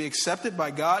anything to be accepted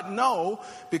by God? No,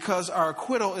 because our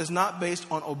acquittal is not based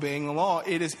on obeying the law.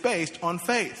 It is based on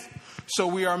faith. So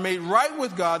we are made right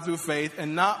with God through faith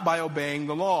and not by obeying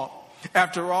the law.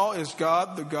 After all, is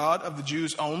God the God of the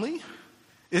Jews only?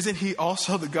 Isn't he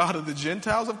also the God of the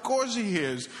Gentiles? Of course he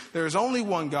is. There is only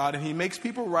one God, and he makes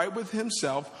people right with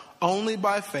himself only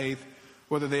by faith,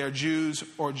 whether they are Jews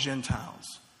or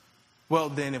Gentiles. Well,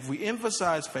 then, if we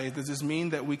emphasize faith, does this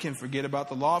mean that we can forget about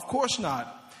the law? Of course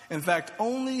not. In fact,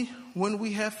 only when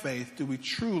we have faith do we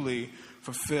truly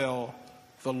fulfill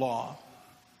the law.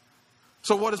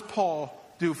 So what does Paul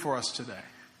do for us today?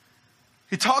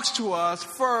 He talks to us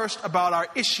first about our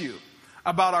issue,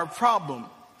 about our problem.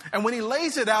 And when he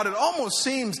lays it out, it almost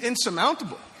seems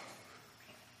insurmountable.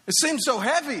 It seems so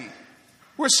heavy.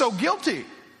 We're so guilty.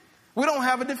 We don't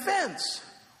have a defense.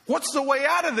 What's the way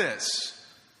out of this?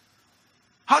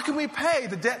 How can we pay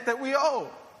the debt that we owe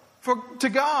to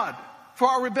God, for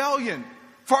our rebellion,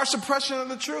 for our suppression of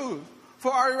the truth,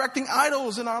 for our erecting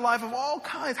idols in our life of all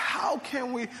kinds? How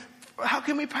can we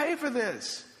pay for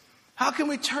this? How can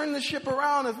we turn the ship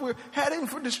around if we're heading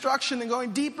for destruction and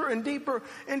going deeper and deeper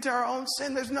into our own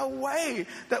sin? There's no way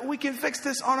that we can fix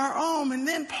this on our own. And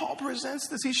then Paul presents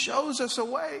this. He shows us a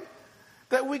way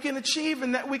that we can achieve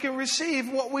and that we can receive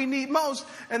what we need most,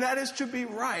 and that is to be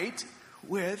right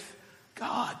with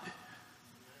God.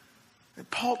 And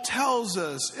Paul tells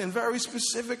us in very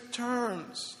specific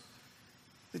terms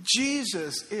that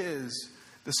Jesus is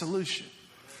the solution.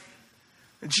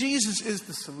 Jesus is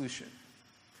the solution.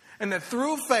 And that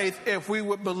through faith, if we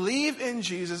would believe in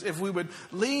Jesus, if we would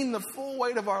lean the full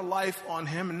weight of our life on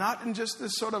him, and not in just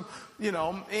this sort of,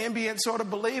 ambient sort of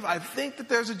belief. I think that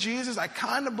there's a Jesus. I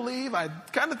kind of believe. I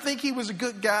kind of think he was a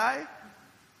good guy.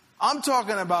 I'm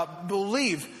talking about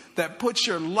belief that puts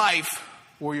your life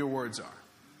where your words are.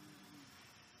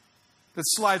 That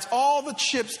slides all the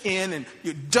chips in and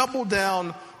you double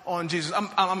down on Jesus.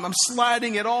 I'm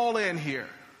sliding it all in here.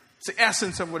 It's the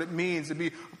essence of what it means to be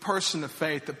a person of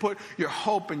faith, to put your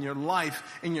hope and your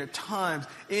life and your times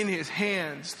in his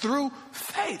hands through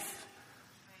faith.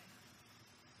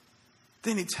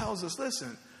 Then he tells us,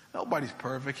 listen, nobody's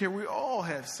perfect here. We all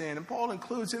have sinned. And Paul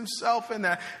includes himself in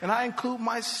that. And I include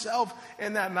myself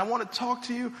in that. And I want to talk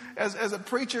to you as a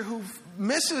preacher who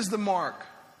misses the mark,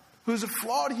 who's a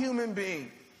flawed human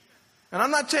being. And I'm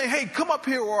not saying, hey, come up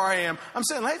here where I am. I'm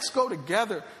saying, let's go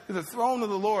together to the throne of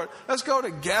the Lord. Let's go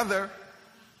together.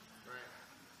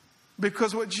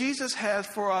 Because what Jesus has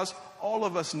for us, all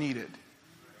of us needed.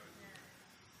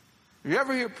 If you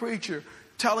ever hear a preacher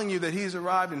telling you that he's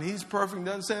arrived and he's perfect and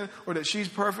doesn't sin, or that she's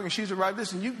perfect and she's arrived,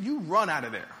 listen, you run out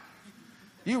of there.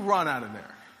 You run out of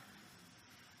there.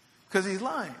 Because he's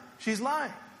lying. She's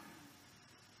lying.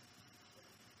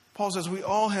 Paul says we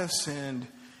all have sinned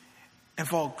and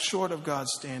fall short of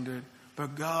God's standard.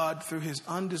 But God, through his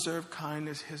undeserved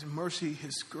kindness, his mercy,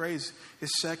 his grace, his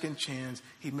second chance,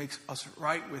 he makes us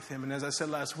right with him. And as I said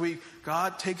last week,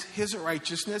 God takes his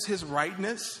righteousness, his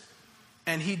rightness,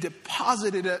 and he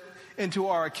deposited it into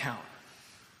our account.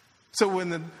 So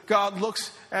when God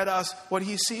looks at us, what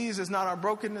he sees is not our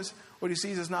brokenness. What he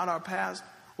sees is not our past.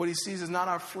 What he sees is not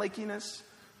our flakiness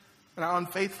and our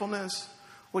unfaithfulness.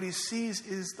 What he sees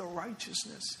is the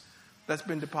righteousness that's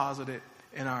been deposited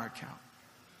in our account.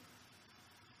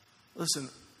 Listen,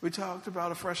 we talked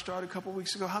about a fresh start a couple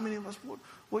weeks ago. How many of us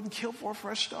wouldn't kill for a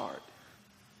fresh start?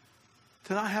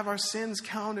 To not have our sins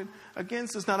counted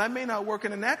against us. Now, that may not work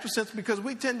in a natural sense because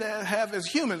we tend to have, as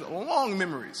humans, long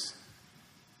memories.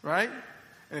 Right?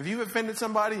 And if you've offended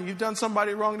somebody and you've done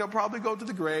somebody wrong, they'll probably go to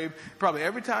the grave. Probably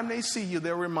every time they see you,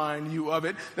 they'll remind you of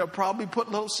it. They'll probably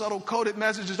put little subtle coded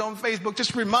messages on Facebook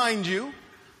just to remind you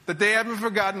that they haven't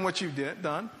forgotten what you've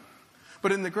done.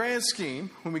 But in the grand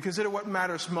scheme, when we consider what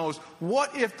matters most,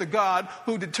 what if the God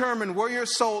who determined where your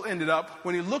soul ended up,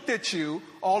 when he looked at you,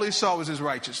 all he saw was his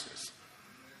righteousness?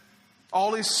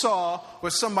 All he saw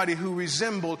was somebody who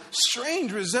resembled his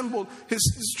strange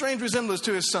resemblance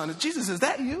to his son. Jesus, is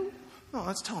that you? No,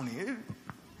 that's Tony.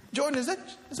 Jordan, is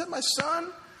that my son?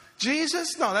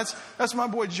 Jesus? No, that's my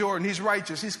boy Jordan. He's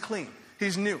righteous. He's clean.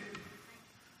 He's new.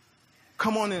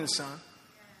 Come on in, son.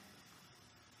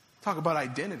 Talk about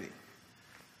identity.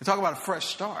 We talk about a fresh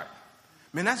start.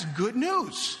 Man, that's good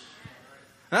news.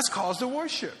 That's cause to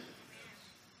worship.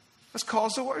 That's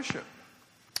cause to worship.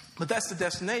 But that's the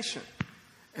destination.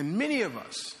 And many of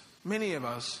us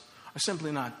are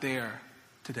simply not there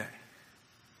today.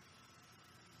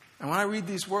 And when I read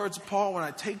these words of Paul, when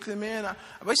I take them in,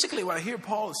 basically what I hear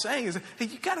Paul is saying is, hey,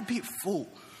 you got to be a fool.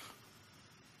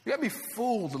 You got to be a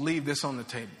fool to leave this on the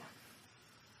table.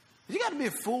 You got to be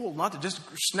a fool not to just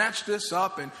snatch this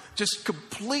up and just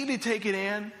completely take it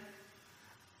in.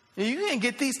 And you can't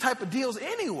get these type of deals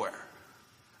anywhere.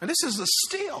 And this is a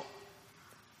steal.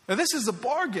 And this is a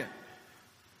bargain.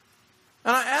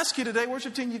 And I ask you today,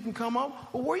 worship team, you can come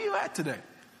up. Well, where are you at today?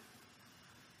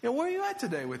 Where are you at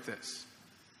today with this?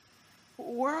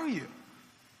 Where are you?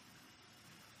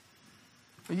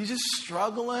 Are you just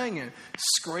struggling and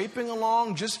scraping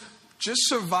along, just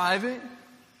surviving,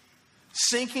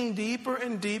 sinking deeper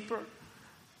and deeper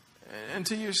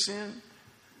into your sin?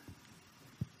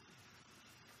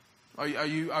 Are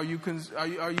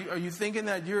you thinking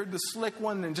that you're the slick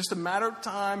one and in just a matter of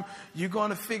time you're going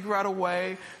to figure out a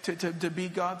way to be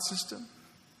God's system?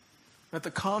 That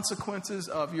the consequences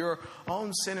of your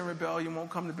own sin and rebellion won't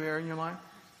come to bear in your life?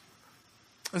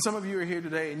 And some of you are here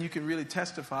today and you can really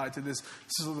testify to this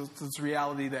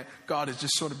reality that God has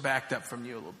just sort of backed up from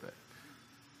you a little bit.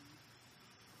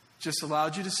 Just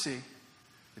allowed you to see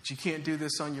that you can't do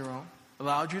this on your own.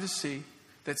 Allowed you to see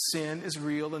that sin is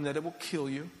real and that it will kill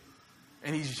you.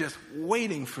 And he's just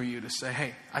waiting for you to say,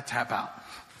 hey, I tap out.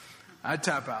 I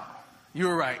tap out. You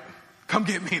were right. Come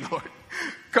get me, Lord.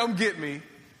 Come get me.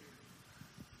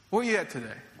 Where are you at today?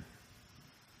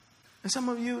 And some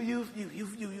of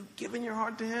you've given your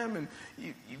heart to him and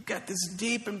you've got this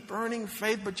deep and burning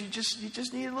faith, but you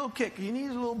just need a little kick. You need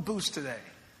a little boost today.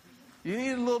 You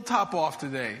need a little top off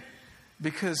today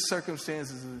because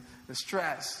circumstances, the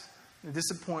stress, the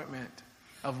disappointment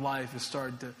of life is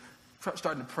starting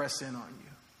to press in on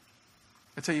you.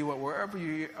 I tell you what, wherever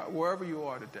you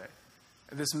are today,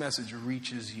 this message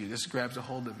reaches you. This grabs a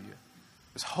hold of you.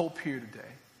 There's hope here today.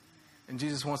 And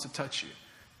Jesus wants to touch you.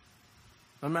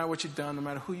 No matter what you've done, no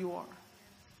matter who you are.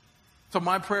 So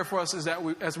my prayer for us is that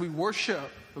as we worship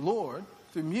the Lord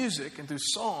through music and through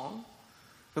song,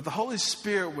 that the Holy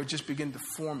Spirit would just begin to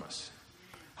form us.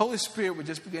 Holy Spirit would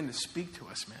just begin to speak to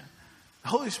us, man. The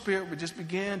Holy Spirit would just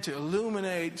begin to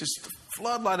illuminate just the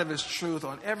floodlight of His truth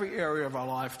on every area of our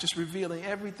life, just revealing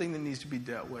everything that needs to be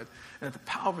dealt with. And that the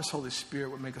power of His Holy Spirit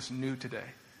would make us new today.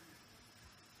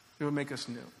 It would make us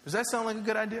new. Does that sound like a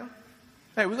good idea?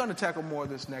 Hey, we're going to tackle more of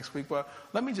this next week, but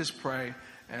let me just pray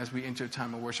as we enter a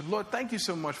time of worship. Lord, thank you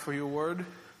so much for your word.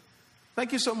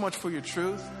 Thank you so much for your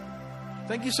truth.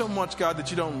 Thank you so much, God,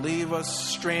 that you don't leave us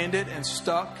stranded and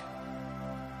stuck.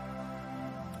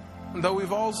 And though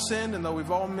we've all sinned, and though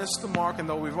we've all missed the mark, and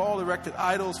though we've all erected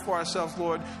idols for ourselves,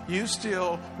 Lord, you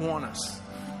still want us.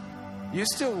 You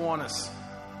still want us.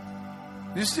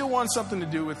 You still want something to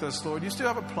do with us, Lord. You still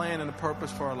have a plan and a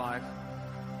purpose for our life.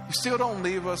 You still don't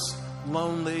leave us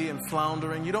lonely and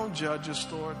floundering. You don't judge us,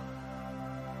 Lord.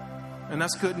 And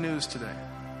that's good news today.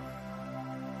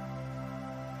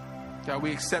 God,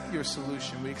 we accept your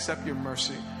solution. We accept your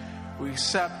mercy. We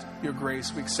accept your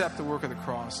grace. We accept the work of the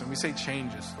cross. And we say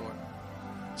change us, Lord.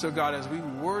 So God, as we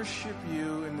worship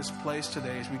you in this place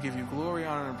today, as we give you glory,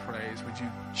 honor, and praise, would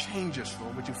you change us,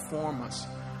 Lord? Would you form us?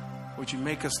 Would you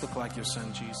make us look like your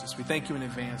Son, Jesus? We thank you in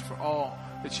advance for all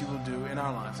that you will do in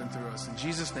our lives and through us. In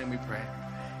Jesus' name we pray.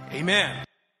 Amen.